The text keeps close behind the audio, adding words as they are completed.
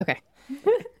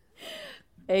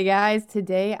Hey guys,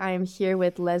 today I am here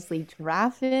with Leslie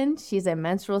Draffin. She's a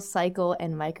menstrual cycle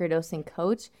and microdosing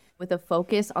coach with a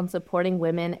focus on supporting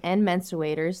women and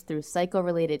menstruators through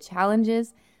cycle-related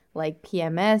challenges like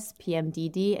PMS,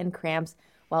 PMDD, and cramps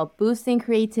while boosting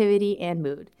creativity and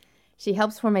mood. She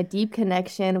helps form a deep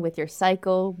connection with your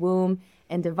cycle, womb,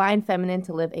 and divine feminine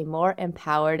to live a more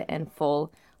empowered and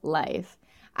full life.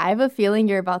 I have a feeling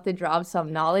you're about to drop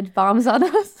some knowledge bombs on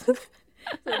us.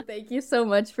 So thank you so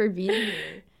much for being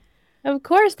here. Of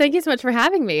course. Thank you so much for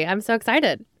having me. I'm so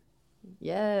excited.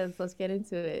 Yes, let's get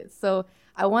into it. So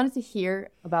I wanted to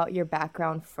hear about your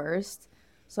background first.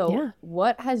 So Yeah.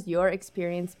 what has your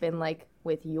experience been like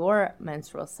with your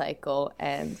menstrual cycle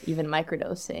and even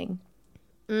microdosing?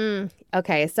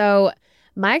 Okay. So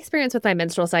my experience with my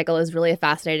menstrual cycle is really a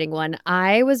fascinating one.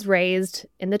 I was raised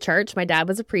in the church. My dad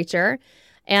was a preacher,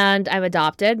 and I'm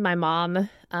adopted. My mom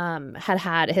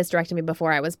had a hysterectomy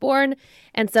before I was born.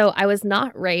 And so I was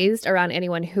not raised around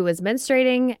anyone who was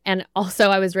menstruating. And also,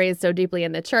 I was raised so deeply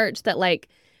in the church that, like,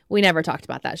 we never talked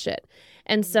about that shit.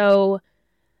 And so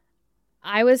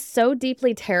I was so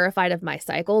deeply terrified of my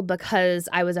cycle because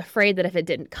I was afraid that if it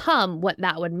didn't come, what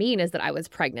that would mean is that I was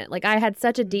pregnant. Like, I had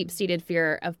such a deep-seated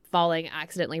fear of falling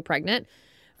accidentally pregnant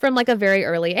from like a very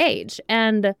early age.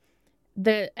 And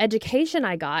the education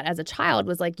I got as a child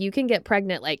was like, you can get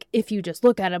pregnant like if you just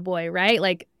look at a boy, right?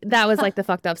 Like, that was like the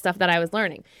fucked up stuff that I was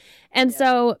learning. And Yeah.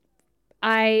 so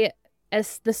I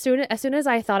as soon as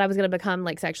I thought I was going to become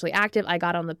like sexually active, I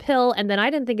got on the pill, and then I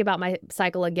didn't think about my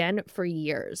cycle again for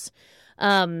years.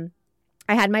 Um,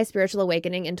 I had my spiritual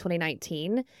awakening in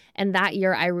 2019, and that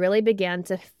year I really began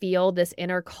to feel this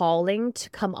inner calling to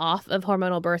come off of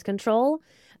hormonal birth control.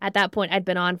 At that point, I'd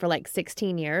been on for like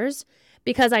 16 years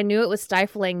because I knew it was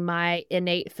stifling my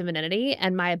innate femininity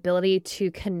and my ability to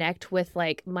connect with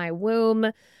like my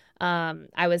womb.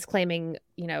 I was reclaiming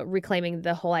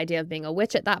the whole idea of being a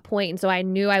witch at that point. And so I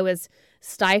knew I was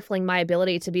stifling my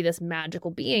ability to be this magical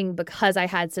being because I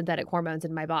had synthetic hormones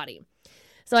in my body.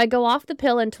 So I go off the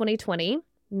pill in 2020,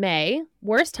 May,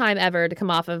 worst time ever to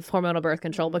come off of hormonal birth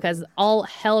control because all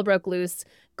hell broke loose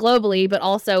globally, but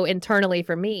also internally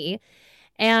for me.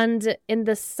 And in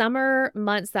the summer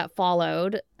months that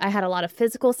followed, I had a lot of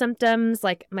physical symptoms,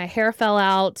 like my hair fell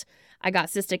out, I got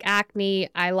cystic acne,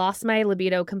 I lost my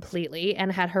libido completely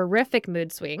and had horrific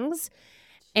mood swings,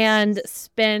 and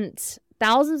spent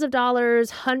thousands of dollars,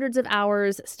 hundreds of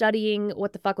hours studying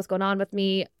what the fuck was going on with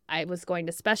me. I was going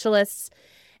to specialists,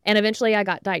 and eventually I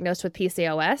got diagnosed with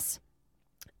PCOS.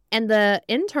 And the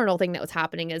internal thing that was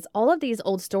happening is all of these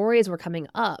old stories were coming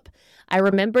up. I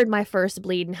remembered my first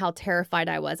bleed and how terrified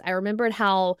I was. I remembered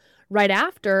how right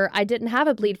after I didn't have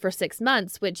a bleed for 6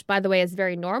 months, which, by the way, is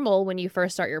very normal when you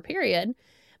first start your period.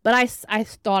 But I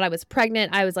thought I was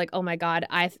pregnant. I was like, oh my God,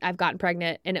 I've gotten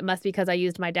pregnant, and it must be because I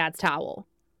used my dad's towel.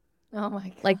 Oh my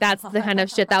God. Like, that's the kind of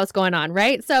shit that was going on,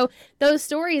 right? So those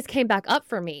stories came back up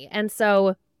for me. And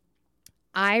so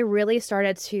I really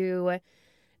started to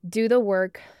do the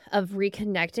work of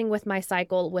reconnecting with my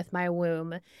cycle, with my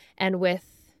womb, and with,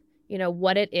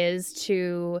 what it is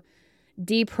to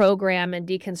deprogram and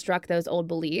deconstruct those old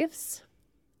beliefs.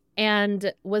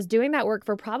 And was doing that work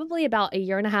for probably about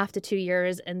 1.5 to 2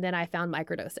 years. And then I found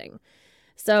microdosing.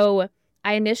 So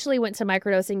I initially went to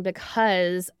microdosing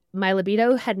because my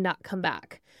libido had not come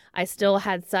back. I still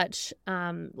had such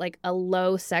like a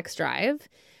low sex drive.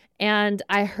 And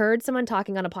I heard someone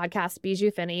talking on a podcast, Bijou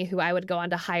Finney, who I would go on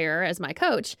to hire as my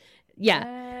coach.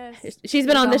 Yeah. Yes. She's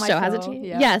been on this my show, hasn't she?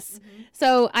 Yeah. Yes.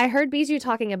 So I heard Bijou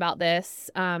talking about this,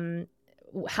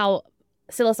 how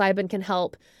psilocybin can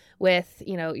help with,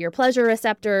 your pleasure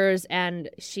receptors. And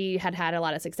she had a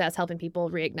lot of success helping people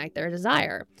reignite their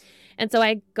desire. And so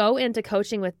I go into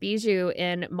coaching with Bijou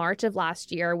in March of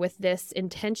last year with this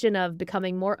intention of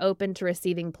becoming more open to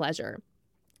receiving pleasure.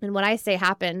 And what I say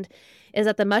happened is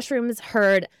that the mushrooms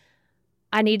heard,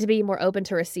 I need to be more open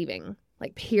to receiving,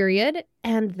 like, period.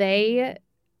 And they,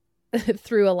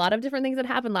 through a lot of different things that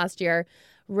happened last year,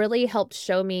 really helped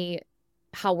show me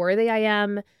how worthy I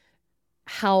am,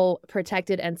 how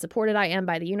protected and supported I am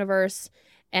by the universe.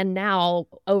 And now,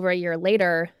 over a year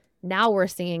later, now we're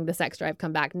seeing the sex drive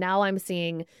come back. Now I'm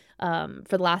seeing, for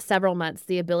the last several months,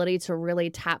 the ability to really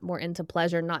tap more into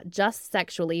pleasure, not just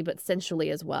sexually, but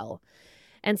sensually as well.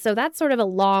 And so that's sort of a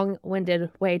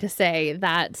long-winded way to say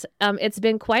that it's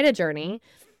been quite a journey.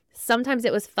 Sometimes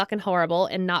it was fucking horrible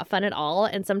and not fun at all.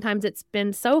 And sometimes it's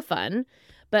been so fun.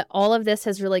 But all of this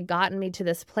has really gotten me to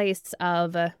this place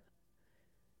of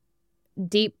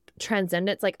deep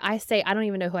transcendence. Like I say, I don't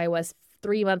even know who I was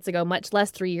 3 months ago, much less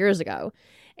 3 years ago.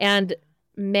 And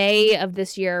May of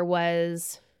this year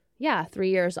was, yeah, 3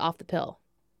 years off the pill.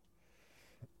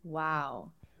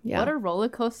 Wow. Yeah. What a roller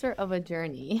coaster of a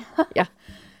journey. Yeah.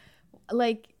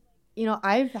 Like,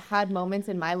 I've had moments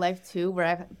in my life too where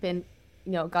I've been,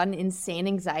 gotten insane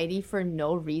anxiety for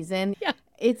no reason. Yeah.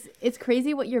 It's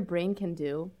crazy what your brain can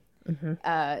do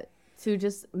Mm-hmm. to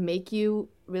just make you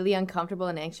really uncomfortable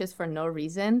and anxious for no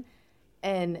reason.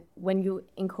 And when you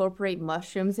incorporate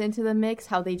mushrooms into the mix,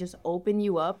 how they just open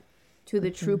you up to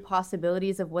the true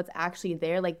possibilities of what's actually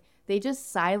there. Like they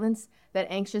just silence that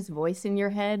anxious voice in your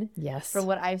head. Yes. From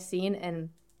what I've seen, and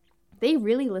they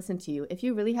really listen to you. If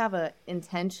you really have a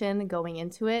intention going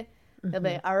into it, they'll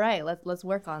be all right. Let's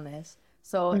work on this.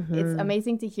 So it's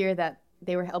amazing to hear that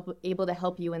they were able to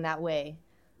help you in that way.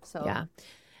 So yeah,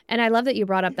 and I love that you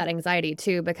brought up that anxiety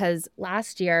too, because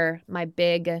last year my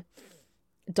big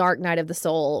dark night of the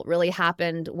soul really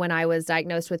happened when I was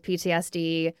diagnosed with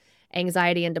PTSD,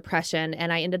 anxiety, and depression.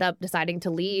 And I ended up deciding to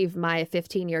leave my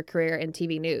 15-year career in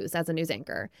TV news as a news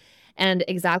anchor. And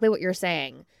exactly what you're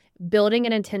saying, building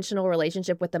an intentional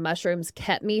relationship with the mushrooms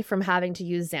kept me from having to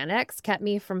use Xanax, kept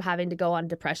me from having to go on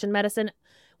depression medicine,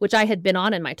 which I had been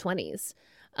on in my 20s,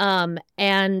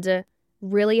 and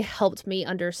really helped me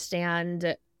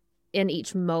understand in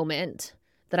each moment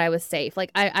that I was safe.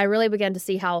 Like I really began to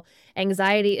see how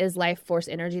anxiety is life force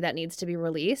energy that needs to be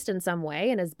released in some way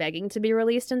and is begging to be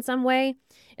released in some way.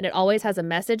 And it always has a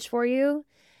message for you.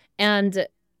 And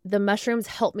the mushrooms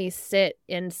help me sit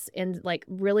in like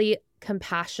really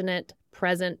compassionate,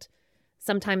 present,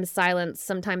 sometimes silence,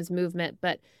 sometimes movement,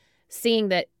 but seeing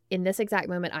that in this exact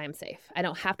moment, I am safe. I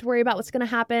don't have to worry about what's going to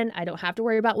happen. I don't have to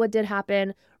worry about what did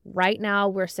happen. Right now,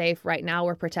 we're safe. Right now,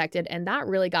 we're protected. And that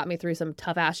really got me through some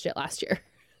tough ass shit last year.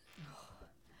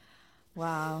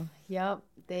 Wow. Yep.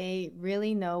 They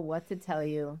really know what to tell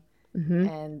you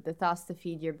and the thoughts to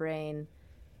feed your brain.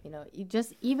 You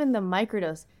just even the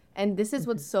microdose. And this is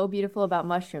what's so beautiful about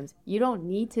mushrooms. You don't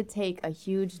need to take a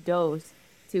huge dose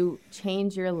to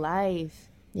change your life.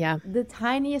 Yeah. The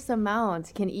tiniest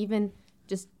amount can even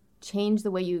just change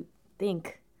the way you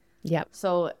think. Yep.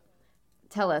 So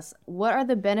tell us, what are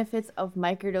the benefits of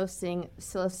microdosing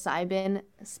psilocybin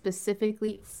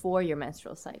specifically for your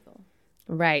menstrual cycle?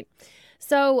 Right.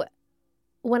 So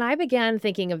when I began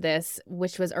thinking of this,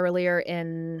 which was earlier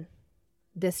in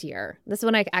this year, this is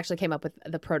when I actually came up with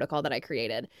the protocol that I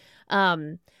created.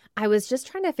 I was just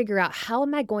trying to figure out how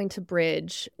am I going to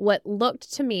bridge what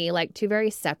looked to me like two very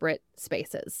separate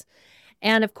spaces.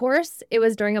 And of course, it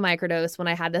was during a microdose when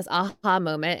I had this aha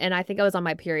moment. And I think I was on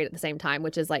my period at the same time,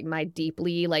 which is like my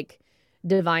deeply like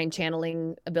divine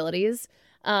channeling abilities,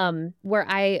 where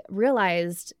I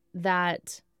realized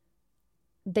that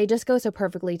they just go so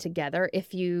perfectly together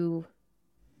if you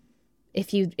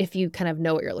kind of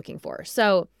know what you're looking for.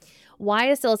 So why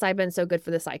is psilocybin so good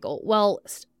for the cycle? Well,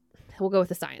 we'll go with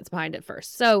the science behind it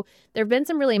first. So there have been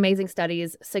some really amazing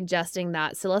studies suggesting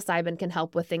that psilocybin can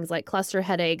help with things like cluster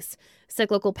headaches,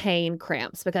 cyclical pain,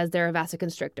 cramps, because they're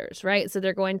vasoconstrictors, right? So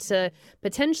they're going to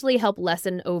potentially help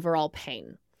lessen overall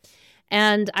pain.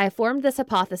 And I formed this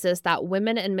hypothesis that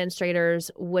women and menstruators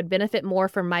would benefit more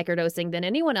from microdosing than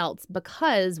anyone else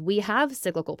because we have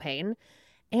cyclical pain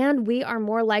and we are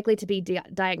more likely to be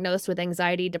diagnosed with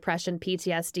anxiety, depression,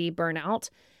 PTSD, burnout.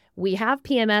 We have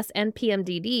PMS and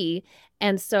PMDD.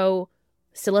 And so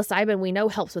psilocybin, we know,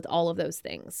 helps with all of those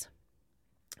things.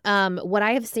 What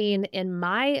I have seen in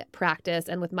my practice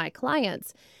and with my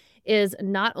clients is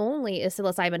not only is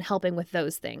psilocybin helping with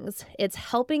those things, it's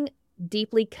helping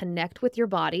deeply connect with your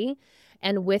body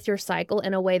and with your cycle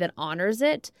in a way that honors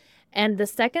it. And the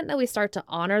second that we start to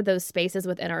honor those spaces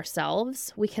within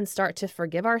ourselves, we can start to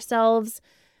forgive ourselves.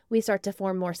 We start to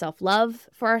form more self-love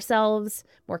for ourselves,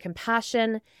 more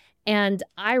compassion. And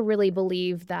I really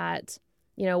believe that,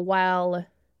 while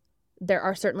there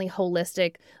are certainly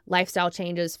holistic lifestyle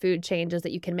changes, food changes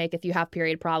that you can make if you have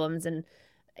period problems, and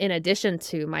in addition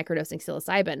to microdosing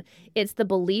psilocybin, it's the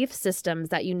belief systems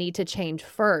that you need to change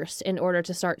first in order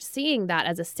to start seeing that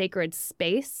as a sacred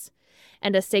space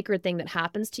and a sacred thing that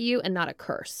happens to you and not a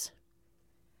curse.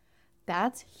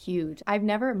 That's huge. I've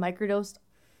never microdosed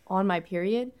on my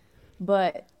period,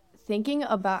 but thinking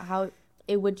about how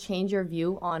it would change your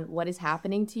view on what is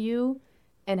happening to you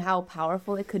and how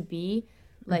powerful it could be,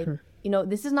 like,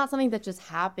 this is not something that's just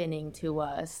happening to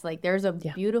us. Like, there's a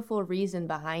beautiful reason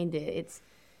behind it.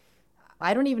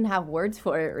 I don't even have words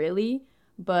for it, really,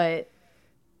 but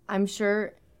I'm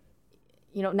sure,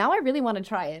 now I really want to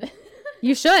try it.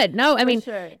 You should. No, I mean,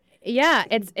 sure. Yeah,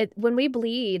 when we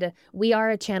bleed, we are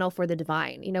a channel for the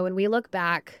divine. When we look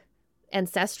back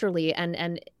ancestrally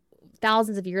and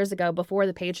thousands of years ago before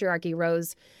the patriarchy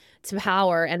rose to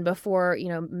power and before,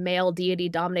 male deity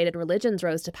dominated religions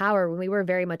rose to power, when we were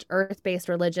very much earth-based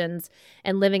religions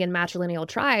and living in matrilineal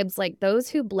tribes, like those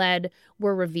who bled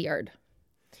were revered.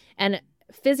 And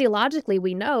physiologically,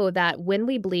 we know that when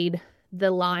we bleed,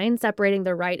 the line separating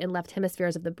the right and left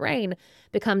hemispheres of the brain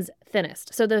becomes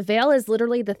thinnest. So the veil is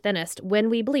literally the thinnest when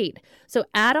we bleed. So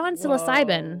add on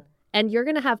psilocybin and you're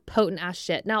going to have potent ass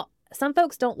shit. Now, some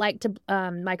folks don't like to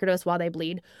microdose while they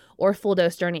bleed or full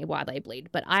dose journey while they bleed.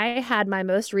 But I had my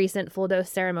most recent full dose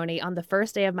ceremony on the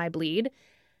first day of my bleed.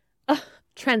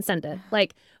 Transcendent,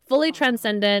 like fully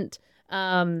transcendent.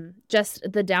 Just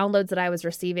the downloads that I was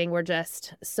receiving were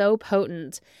just so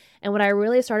potent. And what I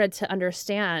really started to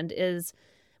understand is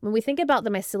when we think about the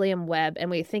mycelium web and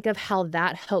we think of how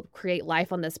that helped create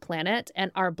life on this planet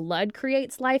and our blood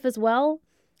creates life as well,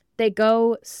 they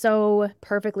go so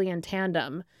perfectly in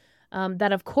tandem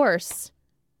that of course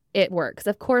it works.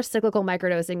 Of course, cyclical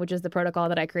microdosing, which is the protocol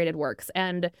that I created, works.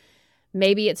 And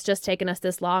maybe it's just taken us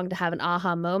this long to have an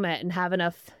aha moment and have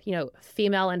enough,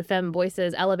 female and femme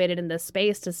voices elevated in this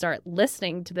space to start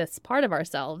listening to this part of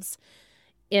ourselves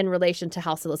in relation to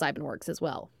how psilocybin works as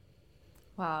well.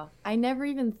 Wow. I never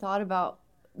even thought about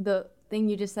the thing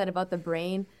you just said about the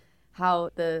brain,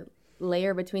 how the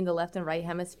layer between the left and right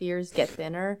hemispheres get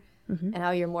thinner and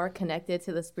how you're more connected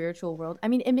to the spiritual world. I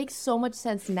mean, it makes so much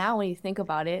sense now when you think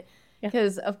about it,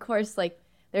 because of course, like,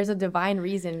 there's a divine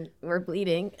reason we're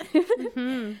bleeding.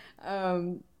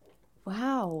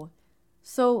 Wow.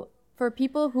 So for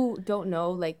people who don't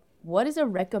know, like, what is a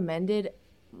recommended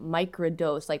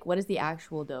microdose? Like, what is the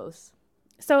actual dose?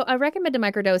 So a recommended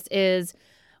microdose is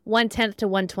 1/10 to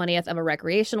 1/20th of a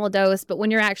recreational dose. But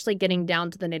when you're actually getting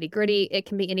down to the nitty gritty, it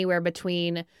can be anywhere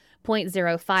between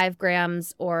 0.05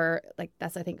 grams or like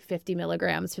that's, I think, 50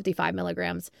 milligrams, 55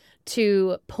 milligrams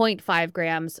to 0.5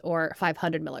 grams or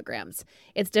 500 milligrams.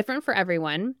 It's different for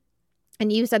everyone.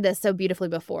 And you said this so beautifully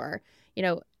before,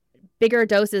 bigger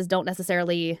doses don't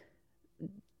necessarily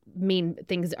mean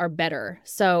things are better.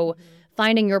 So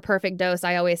finding your perfect dose,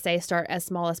 I always say start as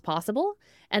small as possible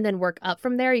and then work up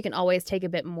from there. You can always take a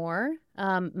bit more.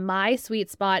 My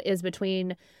sweet spot is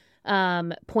between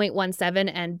 0.17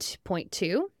 and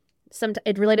 0.2.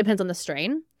 It really depends on the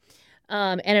strain.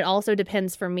 And it also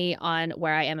depends for me on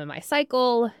where I am in my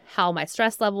cycle, how my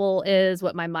stress level is,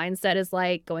 what my mindset is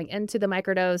like going into the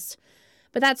microdose.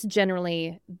 But that's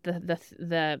generally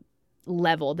the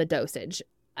level, the dosage.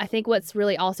 I think what's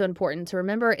really also important to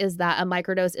remember is that a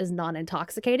microdose is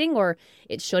non-intoxicating, or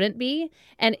it shouldn't be.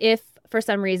 And if for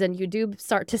some reason you do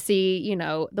start to see,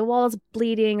 the walls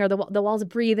bleeding or the walls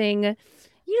breathing,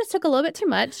 you just took a little bit too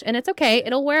much, and it's okay.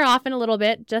 It'll wear off in a little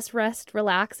bit. Just rest,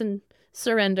 relax, and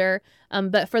surrender.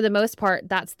 But for the most part,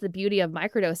 that's the beauty of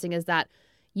microdosing, is that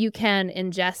you can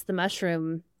ingest the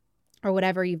mushroom or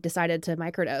whatever you've decided to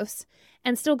microdose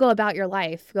and still go about your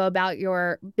life, go about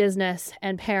your business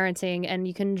and parenting, and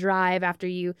you can drive after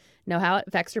you know how it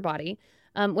affects your body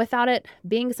without it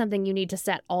being something you need to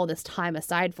set all this time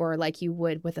aside for like you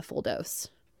would with a full dose.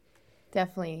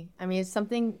 Definitely. I mean, it's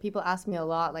something people ask me a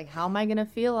lot, like, how am I going to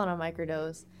feel on a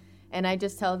microdose? And I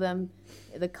just tell them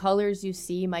the colors you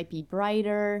see might be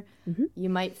brighter. You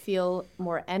might feel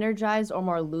more energized or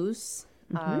more loose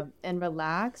and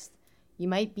relaxed. You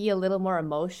might be a little more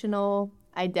emotional.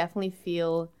 I definitely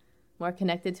feel more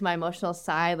connected to my emotional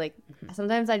side. Like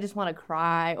sometimes I just want to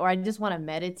cry or I just want to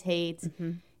meditate.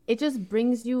 It just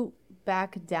brings you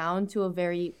back down to a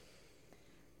very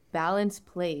balanced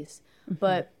place.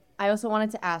 But I also wanted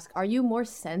to ask, are you more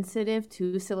sensitive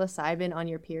to psilocybin on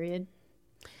your period?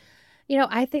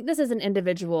 I think this is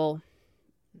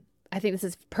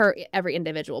per every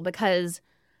individual, because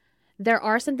there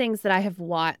are some things that I have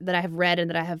read and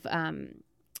that I have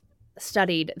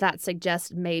studied that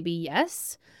suggest maybe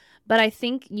yes. But I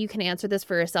think you can answer this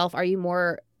for yourself. Are you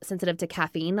more sensitive to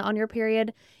caffeine on your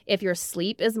period? If your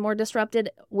sleep is more disrupted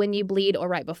when you bleed or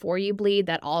right before you bleed,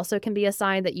 that also can be a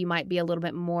sign that you might be a little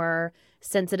bit more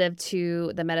sensitive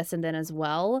to the medicine then as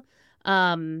well.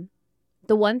 The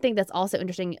one thing that's also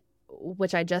interesting,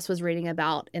 which I just was reading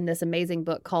about in this amazing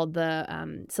book called the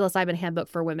Psilocybin Handbook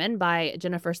for Women by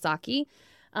Jennifer Saki,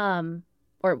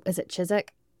 or is it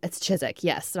Chiswick? It's Chiswick.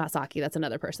 Yes, not Saki. That's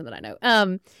another person that I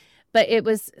know. But it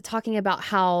was talking about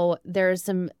how there's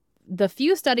the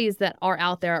few studies that are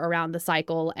out there around the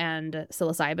cycle and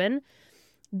psilocybin.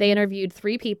 They interviewed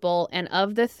 3 people, and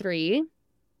of the 3,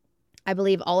 I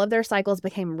believe all of their cycles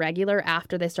became regular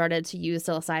after they started to use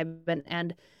psilocybin,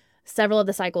 and several of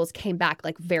the cycles came back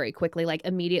like very quickly, like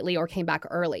immediately, or came back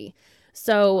early.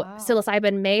 So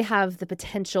psilocybin may have the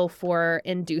potential for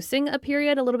inducing a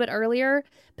period a little bit earlier,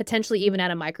 potentially even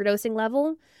at a microdosing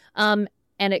level.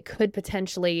 And it could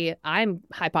potentially, I'm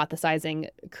hypothesizing,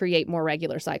 create more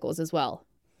regular cycles as well.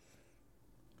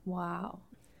 Wow.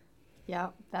 Yeah,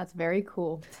 that's very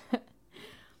cool.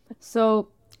 So,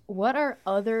 what are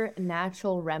other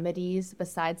natural remedies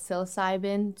besides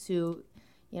psilocybin to,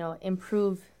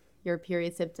 improve your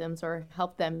period symptoms or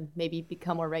help them maybe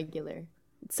become more regular?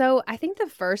 So I think the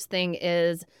first thing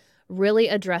is really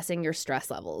addressing your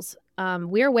stress levels.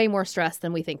 We are way more stressed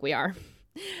than we think we are.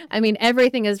 I mean,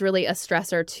 everything is really a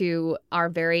stressor to our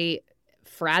very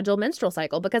fragile menstrual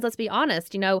cycle because let's be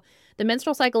honest, the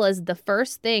menstrual cycle is the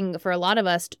first thing for a lot of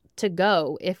us to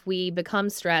go if we become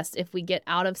stressed, if we get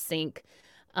out of sync.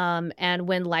 And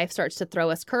when life starts to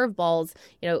throw us curveballs,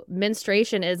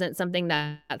 menstruation isn't something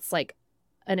that's like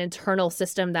an internal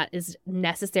system that is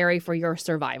necessary for your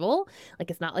survival. Like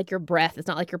it's not like your breath, it's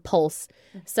not like your pulse.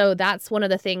 So that's one of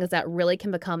the things that really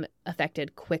can become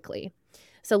affected quickly.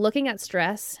 So looking at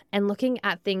stress and looking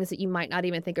at things that you might not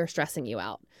even think are stressing you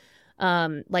out.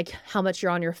 Like how much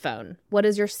you're on your phone. What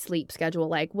is your sleep schedule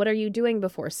like? What are you doing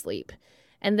before sleep?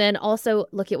 And then also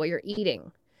look at what you're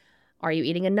eating. Are you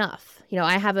eating enough?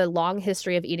 I have a long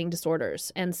history of eating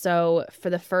disorders. And so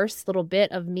for the first little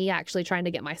bit of me actually trying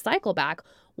to get my cycle back,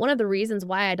 one of the reasons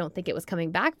why I don't think it was coming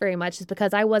back very much is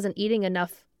because I wasn't eating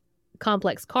enough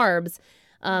complex carbs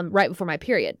right before my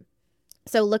period.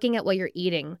 So looking at what you're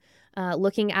eating,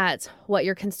 looking at what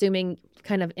you're consuming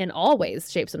kind of in all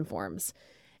ways, shapes, and forms.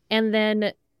 And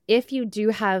then if you do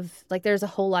have, like there's a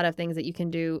whole lot of things that you can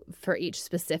do for each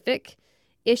specific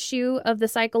issue of the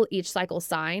cycle, each cycle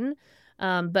sign.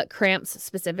 But cramps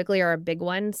specifically are a big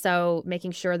one. So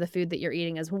making sure the food that you're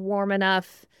eating is warm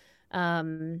enough,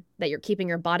 that you're keeping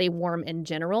your body warm in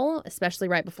general, especially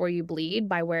right before you bleed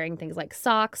by wearing things like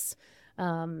socks.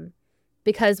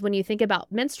 Because when you think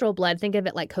about menstrual blood, think of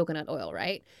it like coconut oil,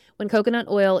 right? When coconut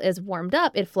oil is warmed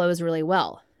up, it flows really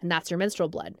well. And that's your menstrual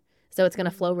blood. So it's going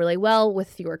to flow really well with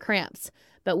fewer cramps.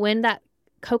 But when that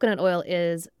coconut oil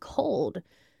is cold,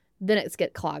 then it'll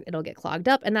get clogged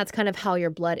up. And that's kind of how your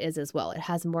blood is as well. It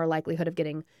has more likelihood of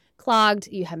getting clogged.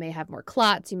 You may have more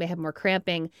clots. You may have more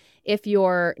cramping if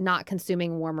you're not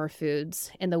consuming warmer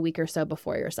foods in the week or so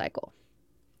before your cycle.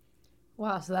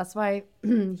 Wow, so that's why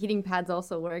heating pads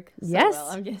also work so yes. well,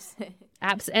 I'm guessing.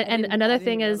 And another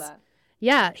thing is,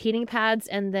 heating pads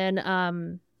and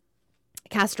then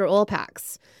castor oil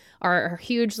packs are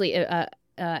hugely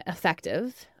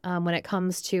effective when it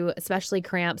comes to especially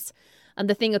cramps.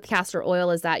 The thing with castor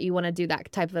oil is that you want to do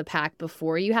that type of a pack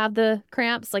before you have the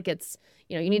cramps. Like it's,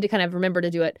 you need to kind of remember to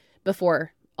do it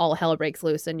before all hell breaks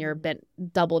loose and you're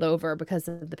doubled over because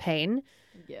of the pain.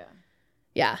 Yeah.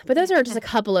 Yeah. But those are just a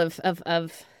couple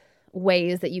of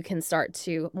ways that you can start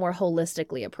to more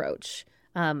holistically approach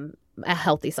a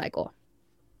healthy cycle.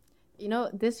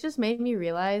 This just made me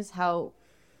realize how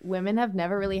women have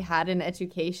never really had an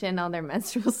education on their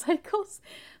menstrual cycles.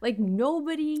 Like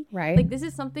nobody, right? Like this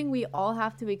is something we all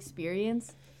have to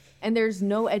experience and there's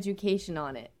no education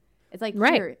on it. It's like,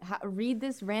 right. Here, read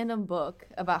this random book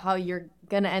about how you're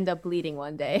going to end up bleeding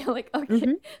one day. Like,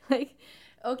 okay,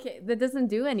 okay, that doesn't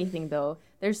do anything though.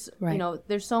 There's,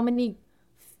 there's so many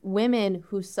women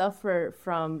who suffer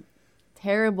from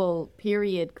terrible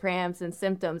period cramps and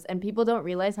symptoms and people don't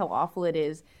realize how awful it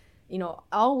is.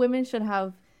 All women should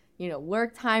have,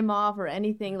 work time off or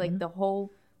anything like the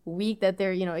whole week that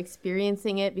they're,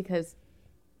 experiencing it because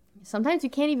sometimes you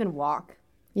can't even walk.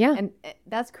 Yeah. And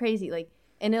that's crazy. Like,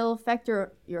 and it'll affect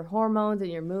your hormones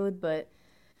and your mood, but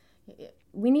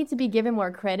we need to be given more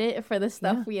credit for the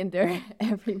stuff we endure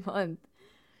every month.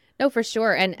 No, for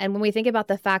sure. And when we think about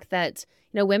the fact that,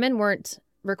 women weren't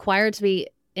required to be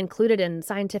included in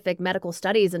scientific medical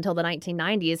studies until the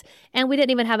 1990s, and we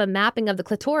didn't even have a mapping of the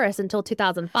clitoris until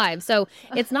 2005. So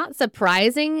it's not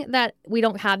surprising that we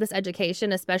don't have this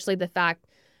education, especially the fact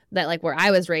that like where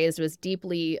I was raised was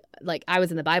deeply, like I was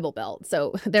in the Bible Belt.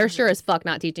 So they're sure as fuck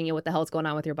not teaching you what the hell's going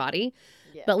on with your body.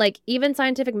 Yeah. But like even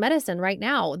scientific medicine right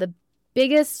now, the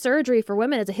biggest surgery for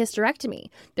women is a hysterectomy.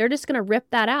 They're just going to rip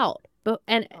that out. But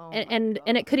and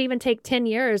it could even take 10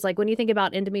 years. Like when you think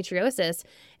about endometriosis,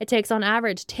 it takes on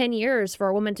average 10 years for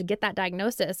a woman to get that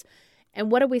diagnosis.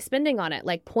 And what are we spending on it?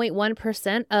 Like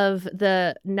 0.1% of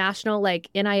the national like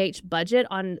NIH budget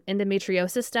on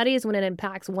endometriosis studies when it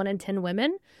impacts 1 in 10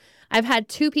 women. I've had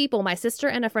 2 people, my sister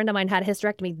and a friend of mine, had a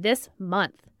hysterectomy this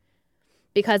month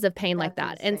because of pain like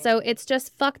that. Insane. And so it's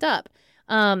just fucked up.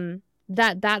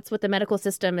 That's what the medical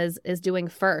system is doing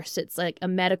first. It's like a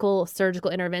medical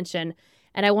surgical intervention.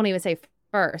 And I won't even say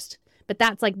first, but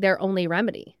that's like their only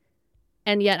remedy.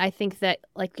 And yet I think that,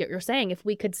 like you're saying, if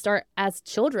we could start as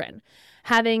children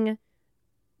having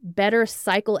better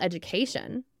cycle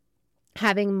education,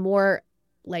 having more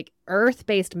like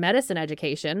earth-based medicine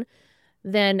education,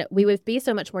 then we would be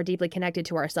so much more deeply connected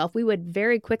to ourselves. We would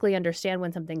very quickly understand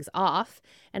when something's off,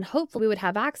 and hopefully we would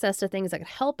have access to things that could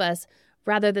help us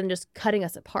rather than just cutting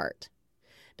us apart.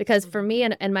 Because for me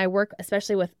and my work,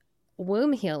 especially with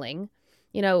womb healing,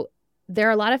 you know, there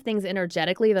are a lot of things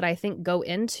energetically that I think go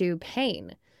into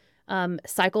pain,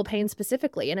 cycle pain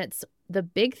specifically. And it's the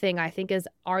big thing, I think, is,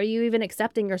 are you even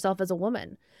accepting yourself as a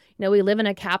woman? You know, we live in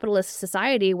a capitalist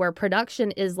society where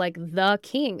production is like the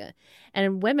king,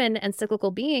 and women and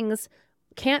cyclical beings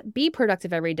can't be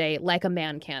productive every day like a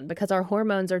man can because our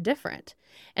hormones are different.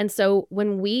 And so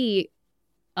when we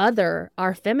other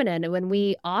our feminine, when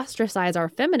we ostracize our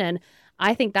feminine,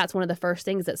 I think that's one of the first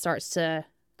things that starts to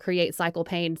create cycle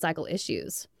pain, cycle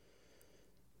issues.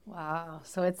 Wow.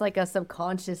 So it's like a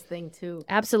subconscious thing too.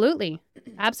 Absolutely.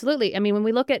 Absolutely. I mean, when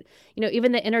we look at, you know,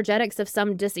 even the energetics of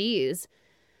some disease,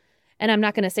 and I'm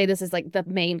not going to say this is like the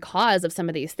main cause of some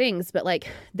of these things, but like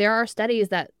there are studies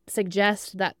that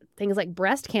suggest that things like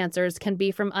breast cancers can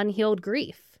be from unhealed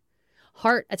grief.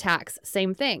 Heart attacks,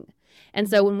 same thing. And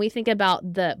so when we think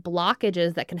about the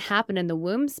blockages that can happen in the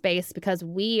womb space because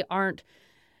we aren't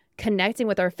connecting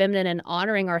with our feminine and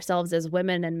honoring ourselves as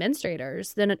women and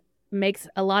menstruators, then it makes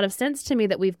a lot of sense to me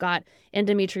that we've got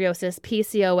endometriosis,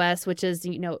 PCOS, which is,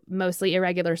 you know, mostly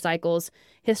irregular cycles,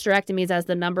 hysterectomies as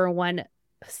the number one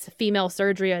female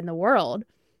surgery in the world,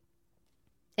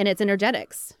 and it's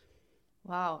energetics.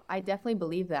 Wow. I definitely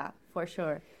believe that for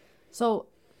sure. So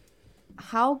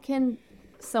how can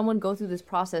someone go through this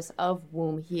process of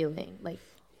womb healing? Like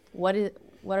what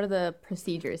are the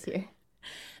procedures here?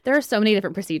 There are so many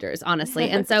different procedures, honestly.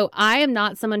 And so I am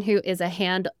not someone who is a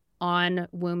hand-on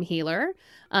womb healer.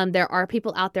 There are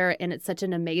people out there, and it's such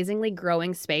an amazingly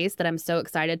growing space that I'm so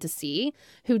excited to see,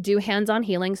 who do hands-on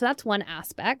healing. So that's one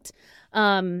aspect.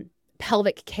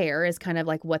 Pelvic care is kind of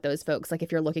like what those folks, like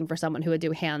if you're looking for someone who would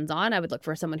do hands-on, I would look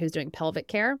for someone who's doing pelvic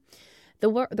care. The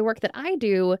work that I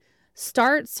do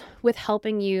starts with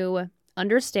helping you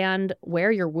understand where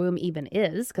your womb even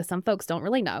is, because some folks don't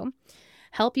really know.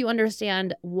 Help you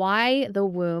understand why the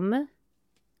womb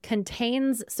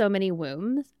contains so many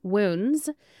wounds.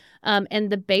 And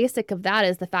the basic of that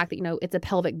is the fact that, you know, it's a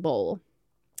pelvic bowl.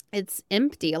 It's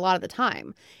empty a lot of the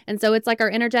time. And so it's like our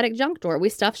energetic junk drawer. We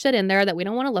stuff shit in there that we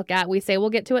don't want to look at. We say we'll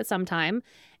get to it sometime,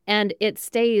 and it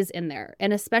stays in there.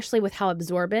 And especially with how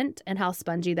absorbent and how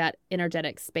spongy that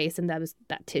energetic space and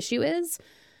that tissue is,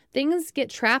 things get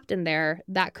trapped in there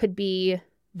that could be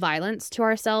violence to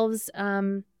ourselves,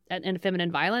 and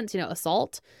feminine violence, you know,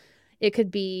 assault. It could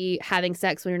be having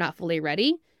sex when you're not fully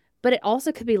ready, but it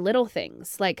also could be little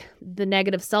things like the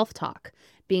negative self-talk,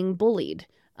 being bullied.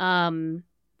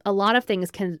 A lot of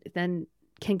things can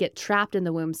get trapped in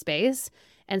the womb space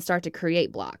and start to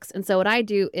create blocks. And so what I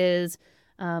do is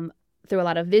through a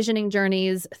lot of visioning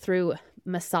journeys, through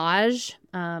massage,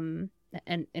 and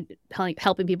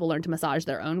helping people learn to massage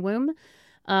their own womb,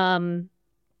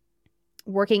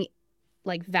 working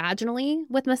like vaginally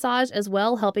with massage as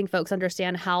well, helping folks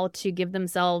understand how to give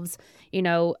themselves, you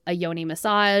know, a yoni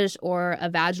massage or a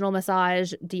vaginal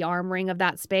massage, de-armoring of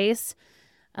that space,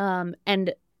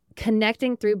 and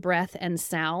connecting through breath and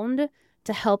sound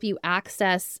to help you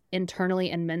access internally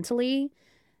and mentally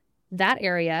that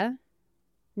area.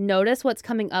 Notice what's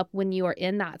coming up when you are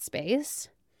in that space,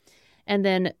 and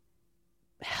then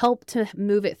help to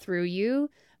move it through you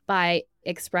by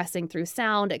expressing through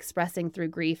sound, expressing through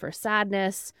grief or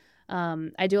sadness.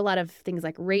 I do a lot of things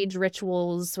like rage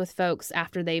rituals with folks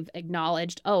after they've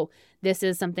acknowledged, oh, this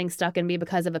is something stuck in me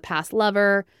because of a past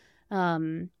lover.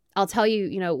 I'll tell you,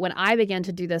 you know, when I began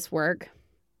to do this work,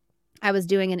 I was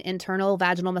doing an internal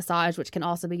vaginal massage, which can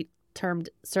also be termed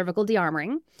cervical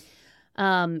de-armoring.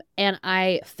 And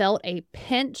I felt a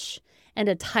pinch and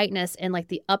a tightness in like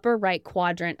the upper right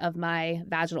quadrant of my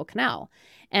vaginal canal.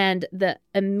 And the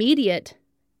immediate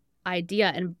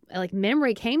idea and like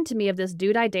memory came to me of this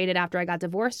dude I dated after I got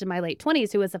divorced in my late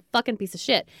 20s, who was a fucking piece of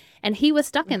shit. And he was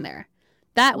stuck in there.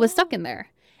 That was stuck in there.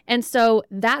 And so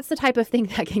that's the type of thing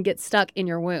that can get stuck in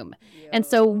your womb. Yo. And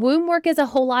so womb work is a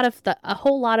whole lot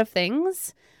of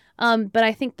things. But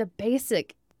I think the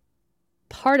basic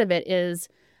part of it is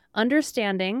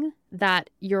understanding that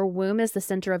your womb is the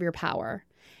center of your power.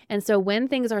 And so when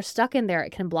things are stuck in there,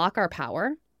 it can block our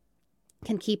power,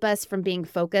 can keep us from being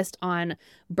focused on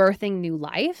birthing new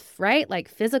life, right? Like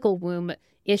physical womb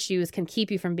issues can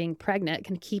keep you from being pregnant,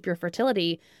 can keep your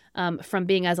fertility from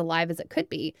being as alive as it could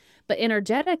be. But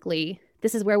energetically,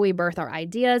 this is where we birth our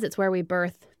ideas. It's where we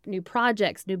birth new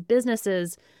projects, new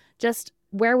businesses, just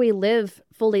where we live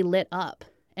fully lit up.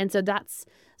 And so that's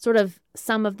sort of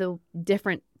some of the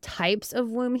different types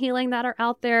of womb healing that are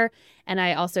out there. And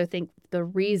I also think the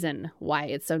reason why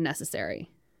it's so necessary.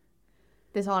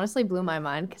 This honestly blew my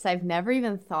mind because I've never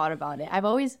even thought about it. I've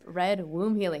always read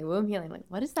womb healing, womb healing. Like,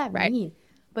 what does that Right. mean?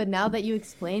 But now that you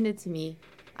explained it to me,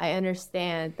 I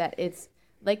understand that it's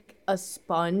like a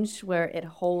sponge where it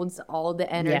holds all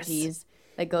the energies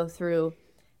that go through.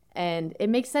 And it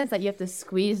makes sense that you have to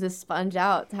squeeze the sponge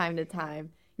out time to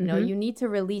time. You know, you need to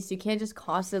release. You can't just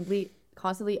constantly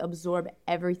absorb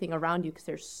everything around you because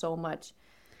there's so much.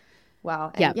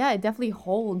 Wow. And yeah, it definitely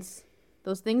holds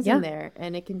those things in there,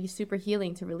 and it can be super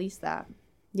healing to release that.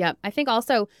 Yeah. I think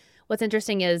also what's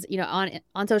interesting is, you know,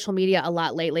 on social media a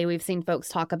lot lately, we've seen folks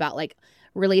talk about like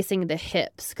releasing the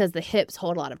hips, because the hips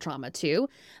hold a lot of trauma too.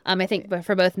 I think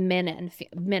for both men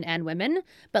and women,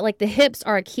 but like the hips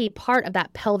are a key part of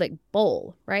that pelvic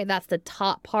bowl, right? That's the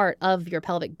top part of your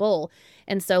pelvic bowl.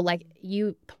 And so like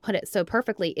you put it so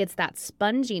perfectly, it's that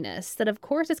sponginess that of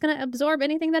course is going to absorb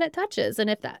anything that it touches.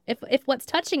 And if what's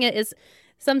touching it is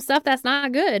some stuff that's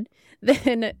not good,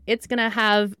 then it's going to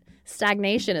have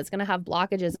stagnation. It's going to have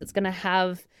blockages.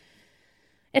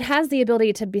 It has the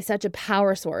ability to be such a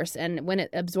power source. And when it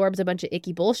absorbs a bunch of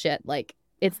icky bullshit, like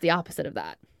it's the opposite of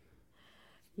that.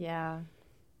 Yeah.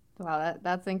 Wow,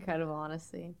 that's incredible,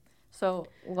 honestly. So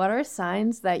what are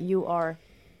signs that you are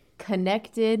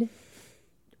connected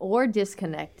or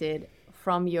disconnected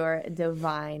from your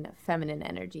divine feminine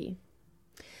energy?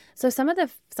 So some of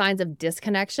the signs of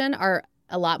disconnection are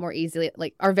a lot more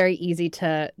are very easy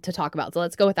to talk about. So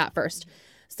let's go with that first.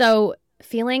 So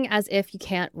feeling as if you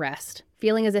can't rest,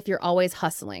 feeling as if you're always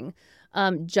hustling,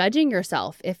 judging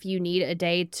yourself if you need a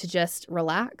day to just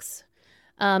relax,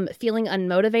 feeling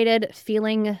unmotivated,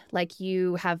 feeling like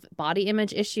you have body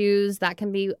image issues that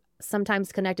can be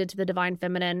sometimes connected to the divine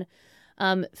feminine,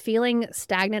 feeling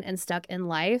stagnant and stuck in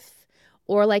life,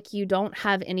 or like you don't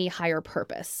have any higher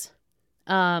purpose.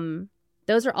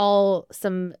 Those are all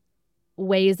some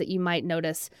ways that you might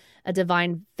notice a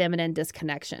divine feminine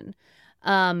disconnection.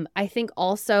 I think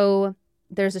also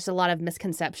there's just a lot of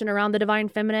misconception around the divine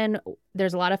feminine.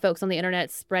 There's a lot of folks on the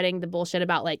internet spreading the bullshit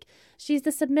about like, she's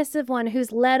the submissive one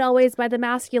who's led always by the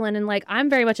masculine. And like, I'm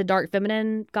very much a dark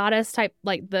feminine goddess type.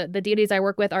 Like the deities I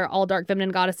work with are all dark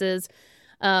feminine goddesses.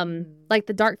 Like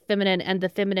the dark feminine and the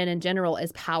feminine in general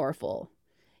is powerful.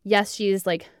 Yes, she's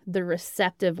like the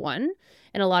receptive one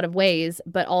in a lot of ways,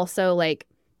 but also like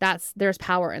there's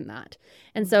power in that.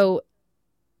 And so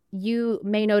you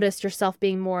may notice yourself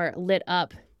being more lit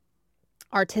up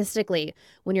artistically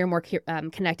when you're more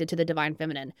connected to the divine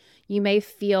feminine. You may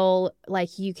feel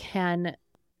like you can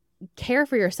care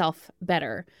for yourself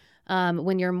better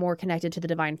when you're more connected to the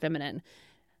divine feminine.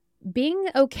 Being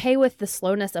okay with the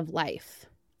slowness of life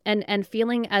and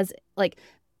feeling as like,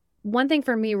 one thing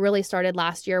for me really started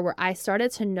last year where I started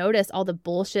to notice all the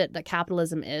bullshit that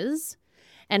capitalism is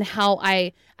and how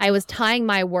I was tying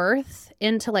my worth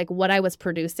into like what I was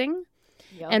producing.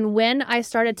 Yep. And when I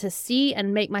started to see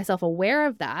and make myself aware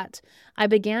of that, I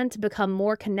began to become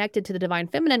more connected to the divine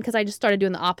feminine because I just started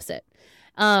doing the opposite.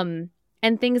 And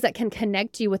things that can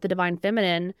connect you with the divine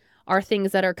feminine are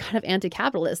things that are kind of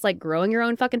anti-capitalist, like growing your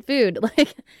own fucking food,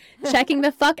 like checking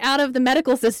the fuck out of the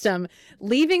medical system,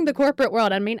 leaving the corporate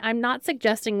world. I mean, I'm not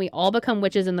suggesting we all become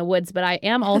witches in the woods, but I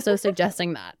am also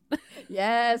suggesting that.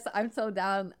 Yes, I'm so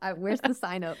down. Where's the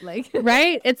sign up? Like,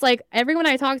 right? It's like everyone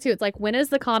I talk to, it's like, when is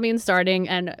the commune starting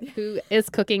and who is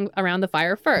cooking around the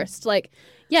fire first? Like,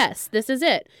 yes, this is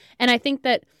it. And I think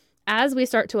that as we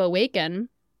start to awaken,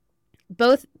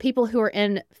 both people who are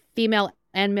in female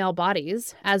and male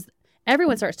bodies, as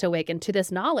everyone starts to awaken to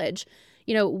this knowledge,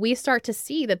 you know, we start to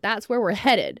see that that's where we're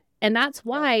headed. And that's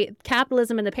why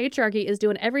capitalism and the patriarchy is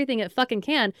doing everything it fucking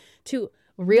can to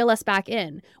reel us back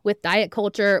in with diet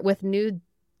culture, with new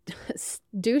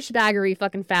douchebaggery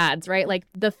fucking fads, right? Like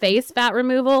the face fat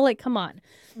removal, like, come on.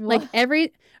 What?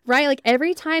 Like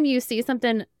every time you see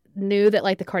something new that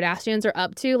like the Kardashians are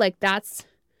up to, like that's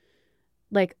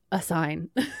like a sign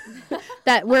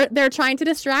that they're trying to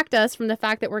distract us from the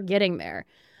fact that we're getting there.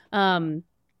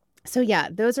 So yeah,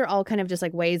 those are all kind of just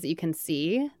like ways that you can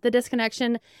see the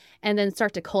disconnection and then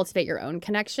start to cultivate your own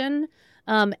connection.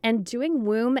 And doing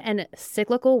womb and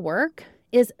cyclical work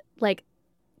is like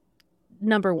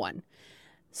number one.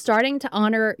 Starting to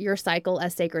honor your cycle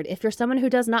as sacred. If you're someone who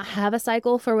does not have a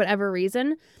cycle for whatever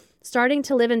reason, starting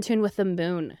to live in tune with the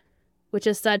moon, which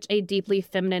is such a deeply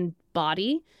feminine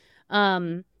body,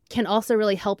 can also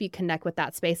really help you connect with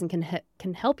that space and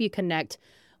can help you connect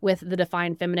with the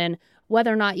divine feminine,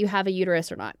 whether or not you have a uterus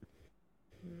or not.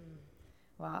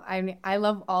 Wow. I mean, I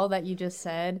love all that you just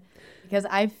said because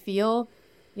I feel,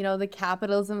 you know, the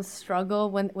capitalism struggle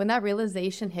when that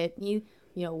realization hit me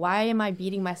why am I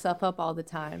beating myself up all the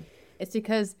time? It's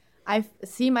because I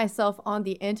see myself on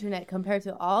the internet compared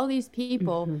to all these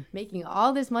people making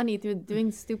all this money through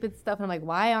doing stupid stuff. And I'm like,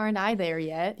 why aren't I there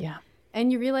yet? Yeah.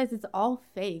 And you realize it's all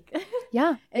fake.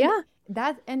 Yeah. And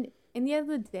Yeah. and in the end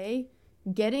of the day,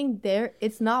 getting there,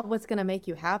 it's not what's going to make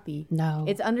you happy. No.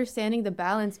 It's understanding the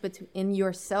balance in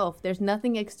yourself. There's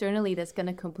nothing externally that's going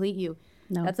to complete you.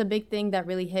 No. That's a big thing that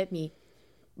really hit me.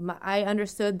 I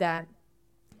understood that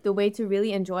the way to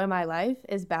really enjoy my life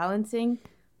is balancing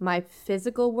my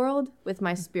physical world with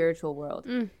my spiritual world.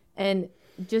 And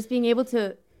just being able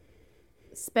to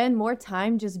spend more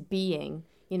time just being,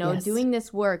 Yes. doing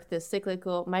this work, the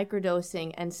cyclical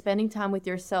microdosing, and spending time with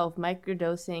yourself,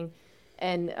 microdosing,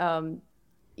 and,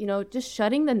 just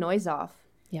shutting the noise off.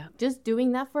 Yeah. Just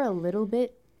doing that for a little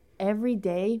bit every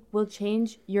day will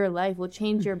change your life, will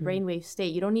change your brainwave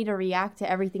state. You don't need to react to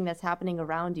everything that's happening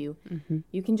around you.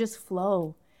 You can just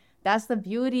flow. That's the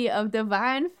beauty of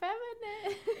divine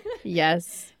feminine.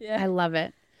 Yes. Yeah. I love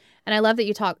it. And I love that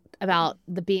you talked about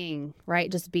the being,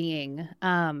 right? Just being.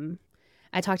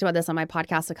 I talked about this on my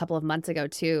podcast a couple of months ago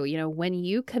too. When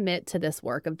you commit to this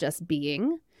work of just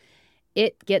being,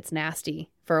 it gets nasty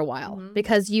for a while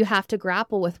because you have to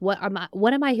grapple with what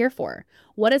am I here for?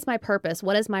 What is my purpose?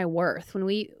 What is my worth? When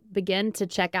we begin to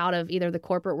check out of either the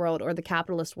corporate world or the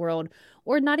capitalist world,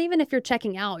 or not even if you're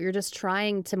checking out, you're just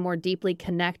trying to more deeply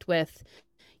connect with,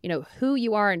 who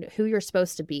you are and who you're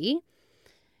supposed to be.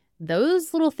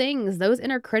 Those little things, those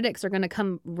inner critics are going to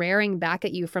come rearing back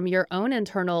at you from your own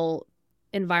internal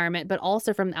environment, but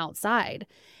also from the outside.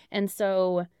 And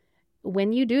so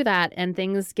when you do that and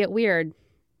things get weird,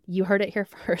 you heard it here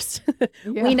first.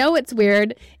 Yeah. We know it's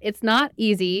weird. It's not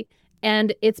easy.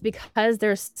 And it's because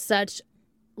there's such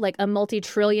like a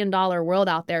multi-trillion-dollar world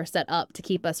out there set up to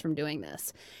keep us from doing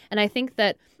this. And I think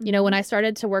that, when I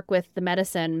started to work with the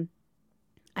medicine,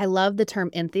 I love the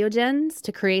term entheogens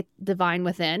to create divine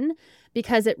within,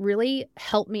 because it really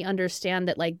helped me understand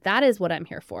that that is what I'm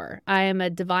here for. I am a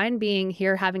divine being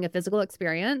here having a physical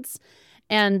experience,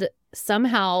 and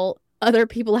somehow other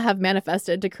people have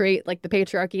manifested to create the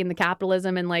patriarchy and the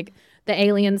capitalism, and the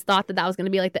aliens thought that was going to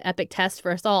be the epic test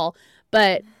for us all.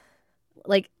 But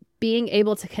being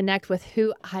able to connect with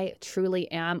who I truly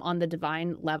am on the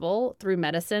divine level through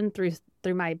medicine, through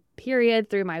my period,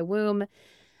 through my womb,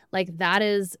 that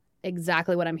is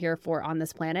exactly what I'm here for on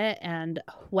this planet, and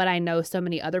what I know so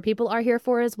many other people are here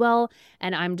for as well.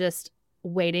 And I'm just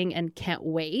waiting and can't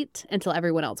wait until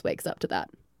everyone else wakes up to that.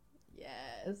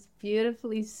 Yes,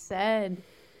 beautifully said.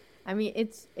 I mean,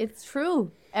 it's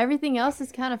true. Everything else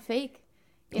is kind of fake.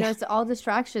 It's all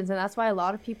distractions, and that's why a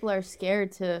lot of people are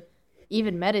scared to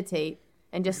even meditate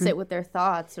and just sit with their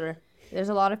thoughts. Or there's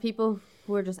a lot of people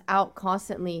who are just out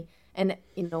constantly, and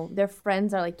their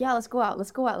friends are like, yeah, let's go out,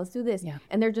 let's do this. Yeah.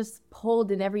 And they're just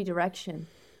pulled in every direction.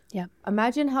 Yeah.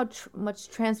 Imagine how much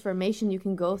transformation you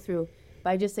can go through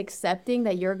by just accepting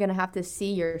that you're going to have to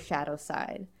see your shadow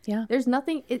side. Yeah. There's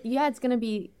nothing, it's going to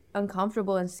be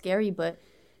uncomfortable and scary, but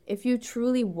if you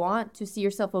truly want to see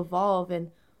yourself evolve and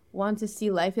want to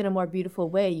see life in a more beautiful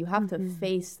way, you have to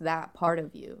face that part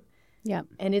of you. Yeah.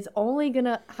 And it's only going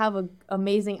to have an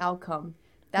amazing outcome.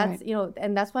 That's, right.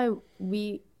 And that's why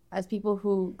we, as people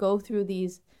who go through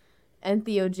these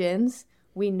entheogens,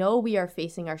 we know we are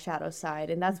facing our shadow side,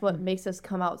 and that's what makes us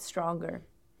come out stronger.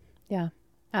 Yeah,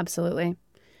 absolutely.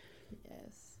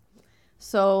 Yes.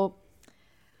 So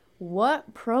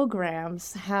what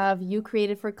programs have you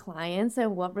created for clients,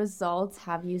 and what results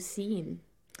have you seen?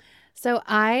 So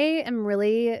I am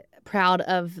really proud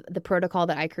of the protocol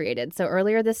that I created. So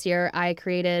earlier this year, I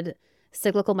created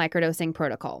cyclical microdosing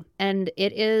protocol. And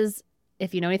it is,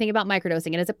 if you know anything about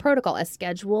microdosing, it is a protocol, a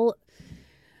schedule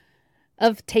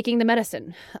of taking the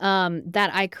medicine that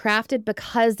I crafted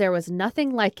because there was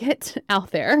nothing like it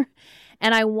out there.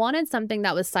 And I wanted something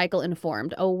that was cycle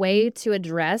informed, a way to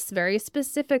address very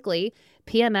specifically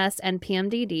PMS and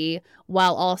PMDD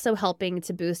while also helping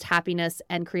to boost happiness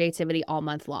and creativity all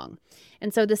month long.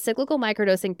 And so the cyclical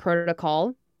microdosing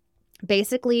protocol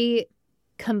basically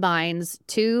combines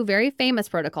two very famous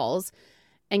protocols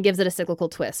and gives it a cyclical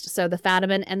twist. So the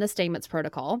Fadiman and the Stamets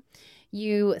protocol.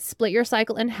 You split your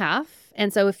cycle in half.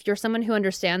 And so if you're someone who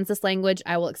understands this language,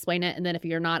 I will explain it. And then if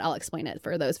you're not, I'll explain it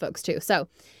for those folks too. So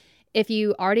if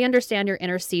you already understand your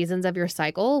inner seasons of your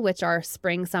cycle, which are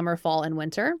spring, summer, fall, and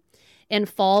winter, in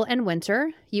fall and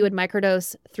winter, you would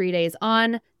microdose 3 days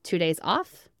on, 2 days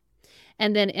off.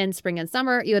 And then in spring and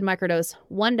summer, you would microdose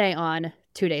 1 day on,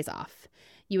 2 days off.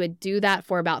 You would do that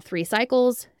for about 3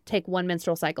 cycles, take 1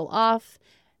 menstrual cycle off,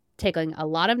 taking a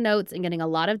lot of notes and getting a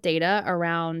lot of data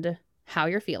around how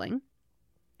you're feeling.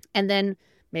 And then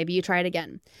Maybe you try it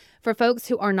again. For folks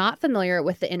who are not familiar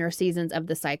with the inner seasons of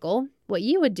the cycle, what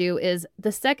you would do is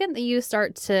the second that you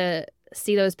start to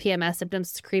see those PMS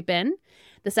symptoms creep in,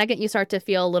 the second you start to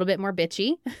feel a little bit more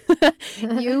bitchy,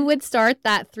 you would start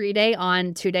that 3-day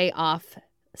on, 2-day off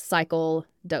cycle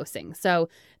dosing. So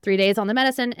 3 days on the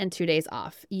medicine and 2 days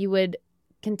off. You would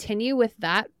continue with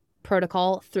that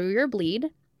protocol through your bleed.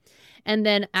 And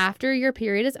then after your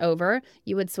period is over,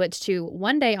 you would switch to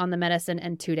 1 day on the medicine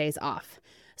and 2 days off.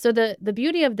 So the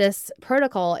beauty of this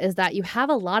protocol is that you have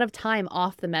a lot of time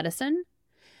off the medicine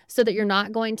so that you're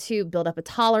not going to build up a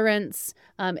tolerance.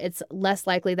 It's less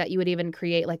likely that you would even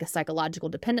create like a psychological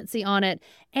dependency on it.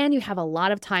 And you have a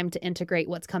lot of time to integrate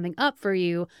what's coming up for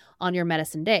you on your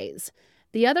medicine days.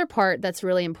 The other part that's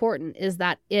really important is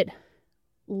that it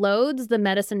loads the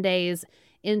medicine days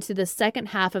into the second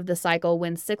half of the cycle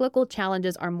when cyclical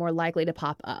challenges are more likely to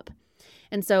pop up.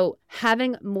 And so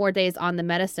having more days on the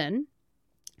medicine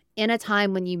in a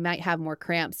time when you might have more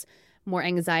cramps, more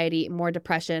anxiety, more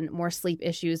depression, more sleep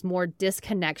issues, more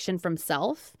disconnection from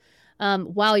self,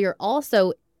 while you're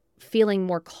also feeling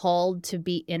more called to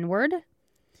be inward,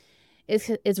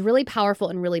 is really powerful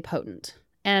and really potent.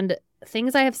 And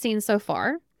things I have seen so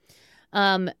far,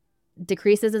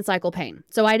 decreases in cycle pain.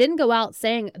 So I didn't go out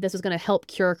saying this was going to help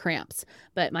cure cramps,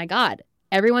 but my God,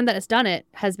 everyone that has done it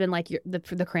has been like,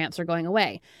 the cramps are going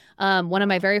away. One of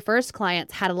my very first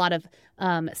clients had a lot of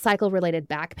cycle-related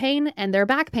back pain, and their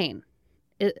back pain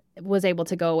was able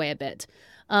to go away a bit.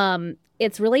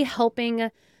 It's really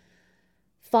helping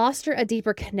foster a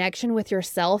deeper connection with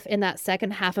yourself in that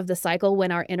second half of the cycle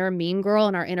when our inner mean girl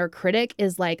and our inner critic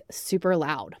is like super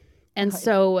loud. And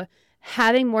so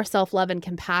having more self-love and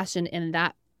compassion in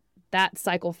that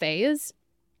cycle phase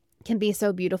can be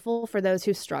so beautiful for those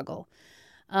who struggle.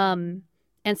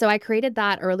 And so I created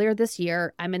that earlier this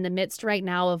year. I'm in the midst right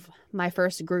now of my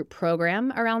first group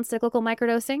program around cyclical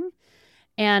microdosing,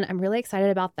 and I'm really excited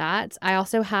about that. I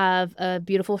also have a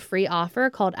beautiful free offer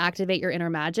called Activate Your Inner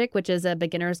Magic, which is a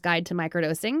beginner's guide to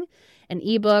microdosing, an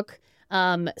ebook,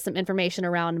 some information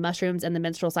around mushrooms and the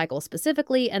menstrual cycle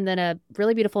specifically, and then a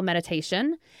really beautiful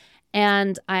meditation.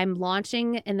 And I'm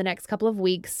launching in the next couple of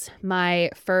weeks my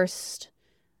first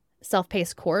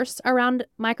self-paced course around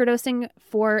microdosing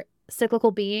for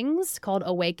cyclical beings called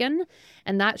Awaken.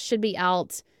 And that should be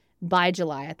out by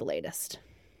July at the latest.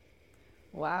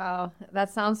 Wow, that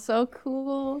sounds so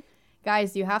cool.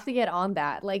 Guys, you have to get on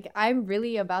that. Like, I'm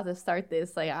really about to start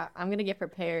this. Like, I'm going to get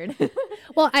prepared.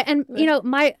 Well,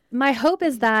 my hope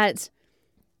is that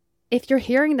if you're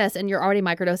hearing this and you're already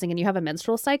microdosing and you have a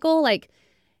menstrual cycle,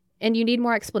 and you need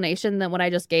more explanation than what I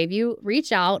just gave you,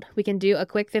 reach out. We can do a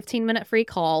quick 15-minute free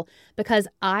call, because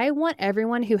I want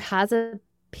everyone who has a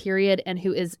period and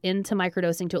who is into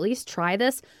microdosing to at least try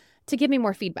this, to give me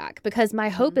more feedback, because my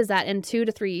hope is that in 2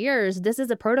 to 3 years, this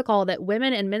is a protocol that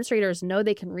women and menstruators know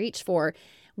they can reach for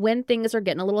when things are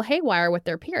getting a little haywire with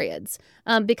their periods.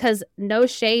 Because no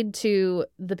shade to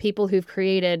the people who've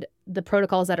created the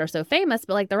protocols that are so famous,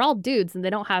 but they're all dudes and they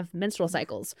don't have menstrual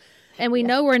cycles. And we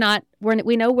know we're not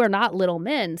little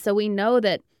men. So we know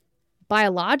that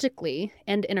biologically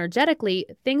and energetically,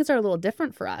 things are a little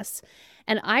different for us.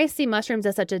 And I see mushrooms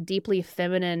as such a deeply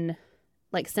feminine,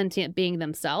 sentient being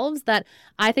themselves, that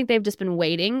I think they've just been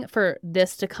waiting for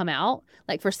this to come out,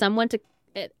 for someone to,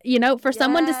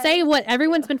 someone to say what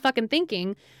everyone's been fucking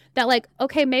thinking, that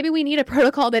okay, maybe we need a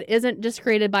protocol that isn't just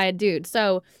created by a dude.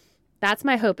 So that's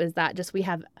my hope, is that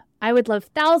I would love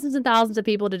thousands and thousands of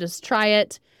people to just try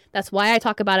it. That's why I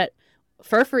talk about it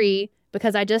for free,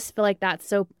 because I just feel like that's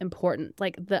so important.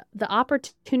 The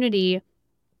opportunity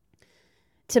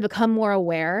to become more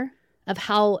aware of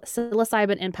how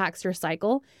psilocybin impacts your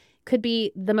cycle could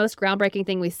be the most groundbreaking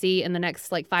thing we see in the next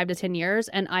 5 to 10 years.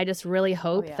 And I just really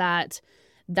hope that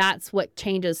that's what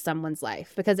changes someone's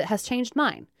life, because it has changed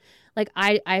mine.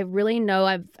 I really know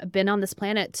I've been on this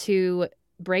planet to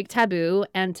break taboo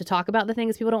and to talk about the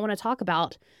things people don't want to talk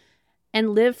about,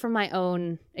 and live from my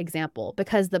own example,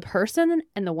 because the person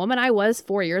and the woman I was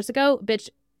 4 years ago, bitch,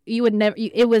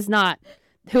 it was not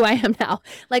who I am now.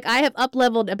 I have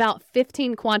up-leveled about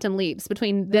 15 quantum leaps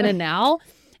between then and now.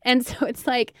 And so it's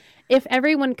if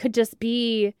everyone could just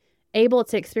be able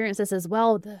to experience this as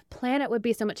well, the planet would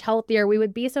be so much healthier. We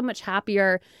would be so much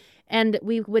happier, and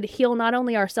we would heal not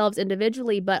only ourselves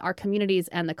individually, but our communities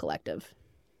and the collective.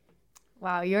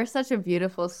 Wow, you're such a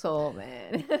beautiful soul,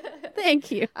 man.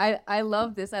 Thank you. I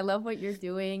love this. I love what you're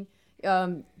doing.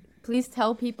 Please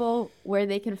tell people where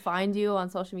they can find you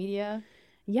on social media.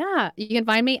 Yeah, you can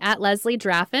find me at Leslie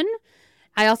Draffin.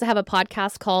 I also have a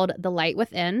podcast called The Light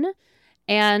Within.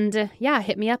 And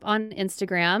hit me up on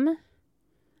Instagram.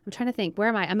 I'm trying to think. Where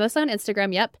am I? I'm mostly on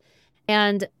Instagram. Yep.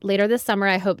 And later this summer,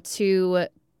 I hope to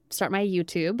start my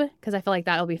YouTube because I feel like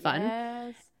that'll be fun.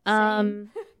 Yes.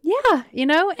 Yeah,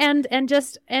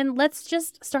 and let's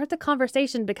just start the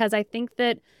conversation, because I think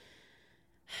that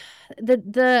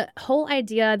the whole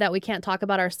idea that we can't talk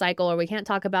about our cycle or we can't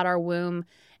talk about our womb,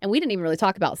 and we didn't even really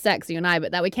talk about sex, you and I,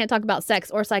 but that we can't talk about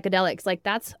sex or psychedelics, like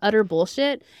that's utter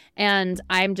bullshit. And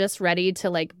I'm just ready to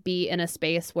like be in a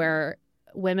space where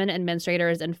women and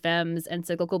menstruators and femmes and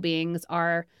cyclical beings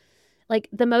are like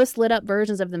the most lit up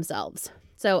versions of themselves.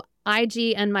 So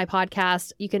IG and my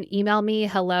podcast, you can email me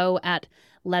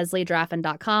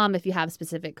hello@lesliedraffin.com if you have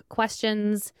specific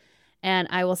questions. And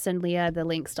I will send Leah the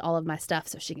links to all of my stuff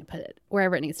so she can put it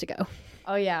wherever it needs to go.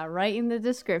 Oh, yeah, right in the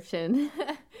description.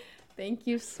 Thank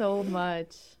you so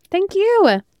much. Thank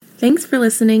you. Thanks for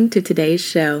listening to today's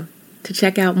show. To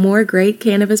check out more great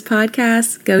cannabis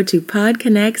podcasts, go to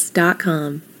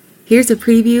podconnects.com. Here's a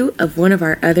preview of one of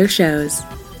our other shows.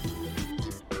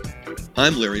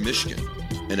 I'm Larry Michigan,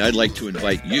 and I'd like to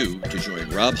invite you to join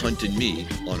Rob Hunt and me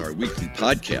on our weekly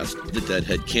podcast, The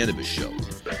Deadhead Cannabis Show.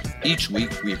 Each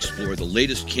week, we explore the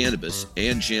latest cannabis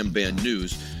and jam band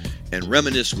news and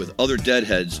reminisce with other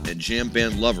deadheads and jam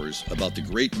band lovers about the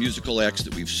great musical acts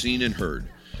that we've seen and heard.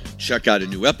 Check out a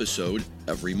new episode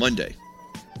every Monday.